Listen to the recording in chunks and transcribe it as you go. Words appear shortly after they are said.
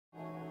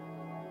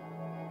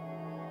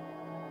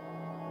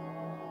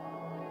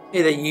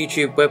Hey there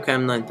YouTube,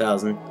 Webcam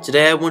 9000.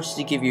 Today I wanted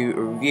to give you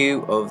a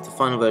review of the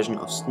final version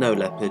of Snow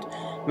Leopard.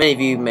 Many of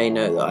you may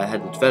know that I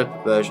had the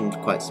developer version for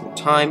quite some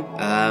time,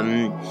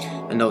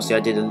 and obviously I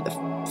did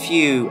a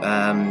few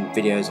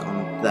videos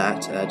on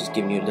that, just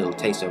giving you a little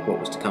taste of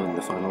what was to come in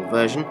the final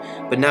version.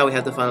 But now we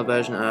have the final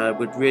version, and I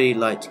would really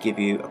like to give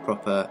you a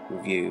proper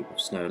review of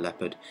Snow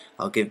Leopard.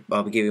 I'll be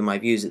giving you my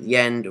views at the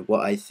end of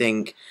what I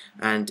think,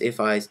 and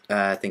if I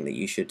think that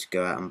you should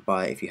go out and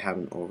buy it if you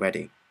haven't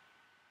already.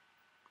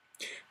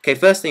 Okay,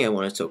 first thing I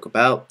want to talk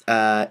about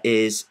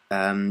is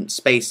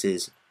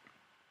spaces.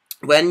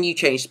 When you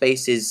change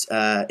spaces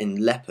in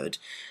Leopard,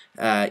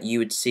 you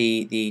would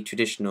see the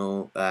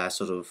traditional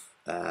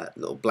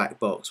little black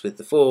box with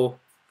the four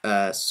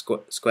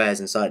squares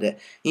inside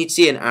it. You'd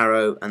see an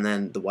arrow, and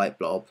then the white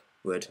blob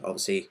would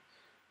obviously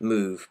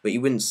move, but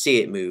you wouldn't see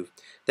it move.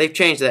 They've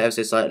changed that ever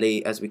so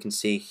slightly. As we can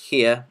see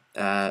here,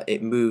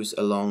 it moves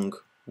along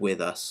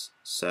with us.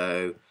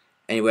 So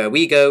anywhere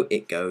we go,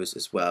 it goes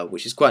as well,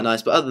 which is quite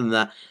nice. But other than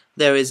that,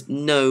 there is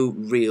no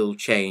real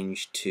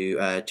change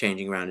to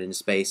changing around in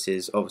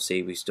spaces.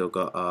 Obviously, we've still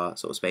got our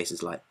sort of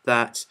spaces like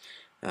that.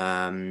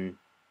 When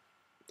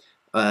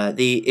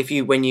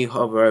you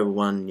hover over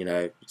one, you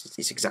know,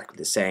 it's exactly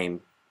the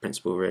same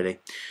principle, really.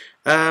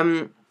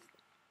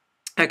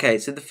 Okay,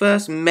 so the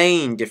first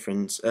main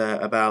difference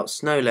about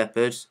Snow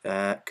Leopard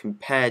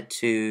compared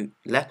to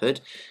Leopard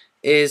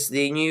is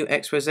the new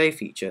expose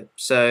feature.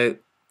 So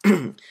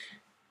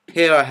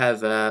here I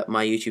have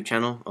my YouTube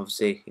channel.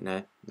 Obviously, you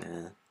know,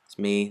 it's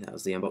me. That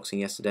was the unboxing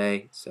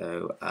yesterday.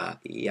 So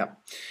yeah.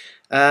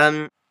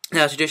 Now,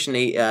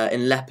 traditionally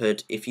in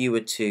Leopard, if you were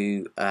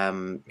to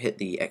hit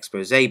the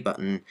expose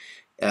button,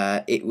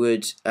 it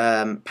would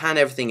pan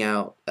everything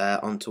out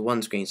onto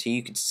one screen, so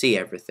you could see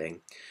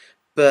everything.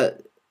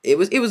 But it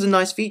was a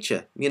nice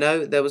feature, you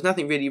know. There was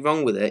nothing really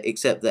wrong with it,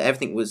 except that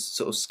everything was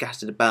sort of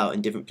scattered about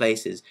in different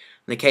places,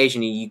 and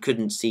occasionally you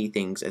couldn't see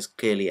things as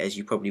clearly as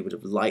you probably would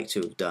have liked to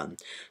have done.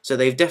 So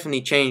they've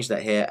definitely changed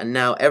that here, and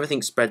now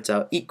everything spreads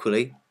out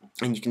equally,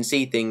 and you can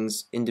see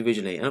things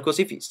individually. And of course,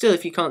 if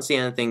you can't see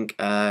anything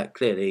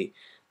clearly,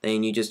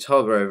 then you just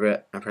hover over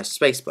it and press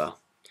spacebar,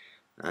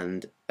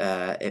 and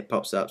it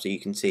pops up so you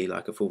can see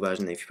like a full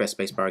version. If you press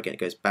spacebar again, it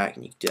goes back,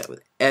 and you can do that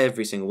with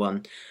every single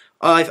one.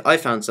 I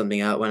found something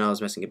out when I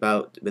was messing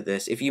about with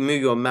this. If you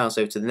move your mouse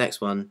over to the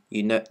next one,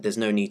 you know there's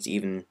no need to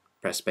even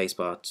press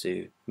spacebar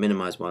to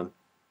minimize one.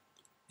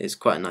 It's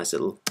quite a nice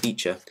little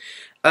feature.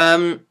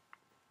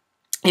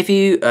 If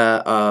you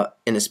are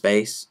in a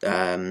space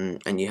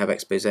and you have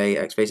expose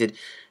activated,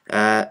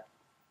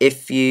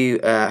 if you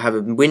have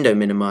a window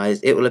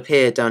minimized, it will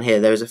appear down here.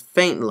 There is a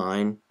faint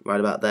line right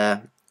about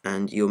there,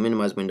 and your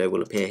minimized window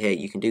will appear here.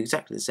 You can do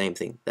exactly the same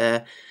thing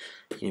there.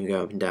 You can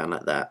go up and down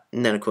like that,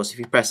 and then of course if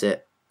you press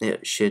it,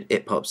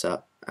 it pops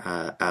up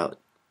out.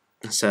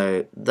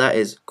 So that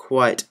is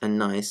quite a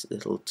nice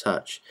little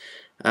touch.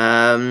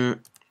 And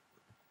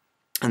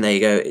there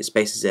you go, it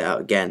spaces it out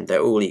again. They're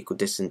all equal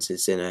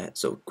distances in a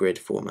sort of grid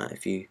format,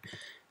 if you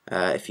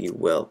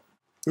will.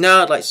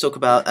 Now I'd like to talk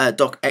about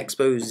dock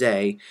expose.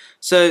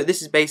 So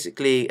this is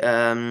basically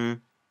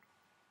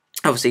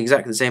obviously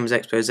exactly the same as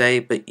expose,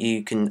 but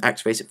you can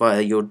activate it via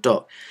your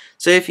dock.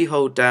 So if you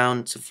hold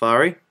down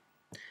Safari,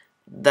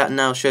 that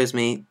now shows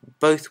me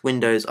both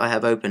windows I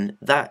have open.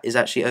 That is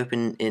actually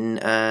open in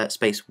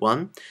space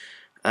 1.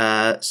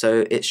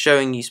 So it's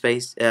showing you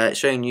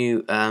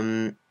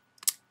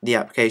the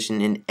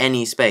application in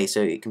any space,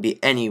 so it can be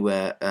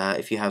anywhere.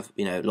 If you have,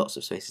 you know, lots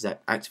of spaces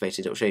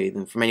activated, it will show you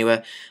them from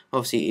anywhere.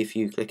 Obviously, if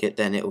you click it,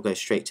 then it will go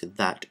straight to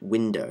that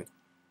window.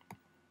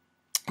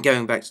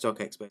 Going back to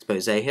dock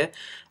expose here,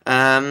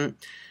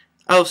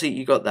 obviously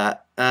you got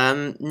that.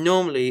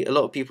 Normally, a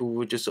lot of people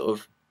would just sort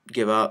of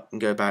give up and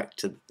go back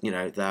to, you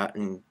know, that,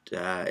 and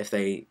if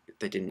they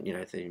didn't, you know,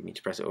 if they didn't need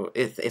to press it, or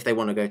if they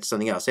want to go to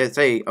something else. So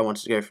say I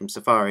wanted to go from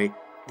Safari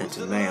then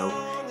to Mail,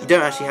 you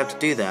don't actually have to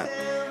do that.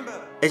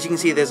 As you can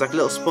see, there's like a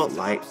little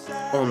spotlight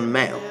on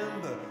Mail.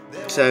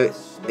 So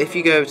if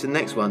you go to the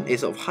next one,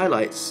 it sort of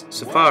highlights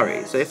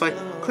Safari. So if I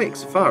click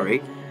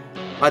Safari,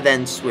 I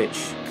then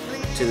switch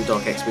to the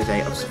dock expose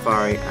of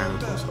Safari,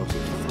 and also obviously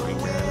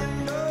Finder,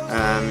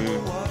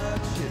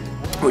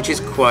 which is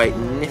quite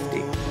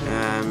nifty.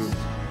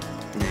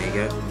 There you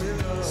go.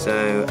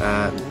 So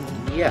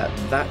yeah,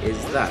 that is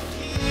that.